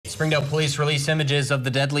Springdale police released images of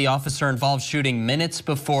the deadly officer-involved shooting minutes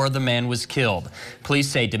before the man was killed. Police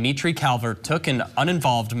say Dimitri Calvert took an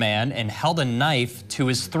uninvolved man and held a knife to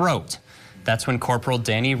his throat. That's when Corporal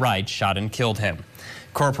Danny Wright shot and killed him.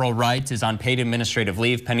 Corporal Wright is on paid administrative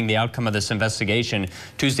leave pending the outcome of this investigation.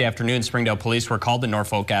 Tuesday afternoon, Springdale police were called to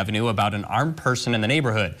Norfolk Avenue about an armed person in the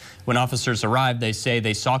neighborhood. When officers arrived, they say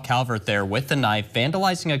they saw Calvert there with the knife,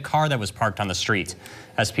 vandalizing a car that was parked on the street.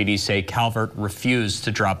 SPD say Calvert refused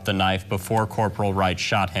to drop the knife before Corporal Wright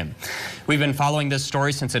shot him. We've been following this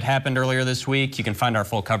story since it happened earlier this week. You can find our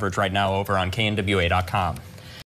full coverage right now over on knwa.com.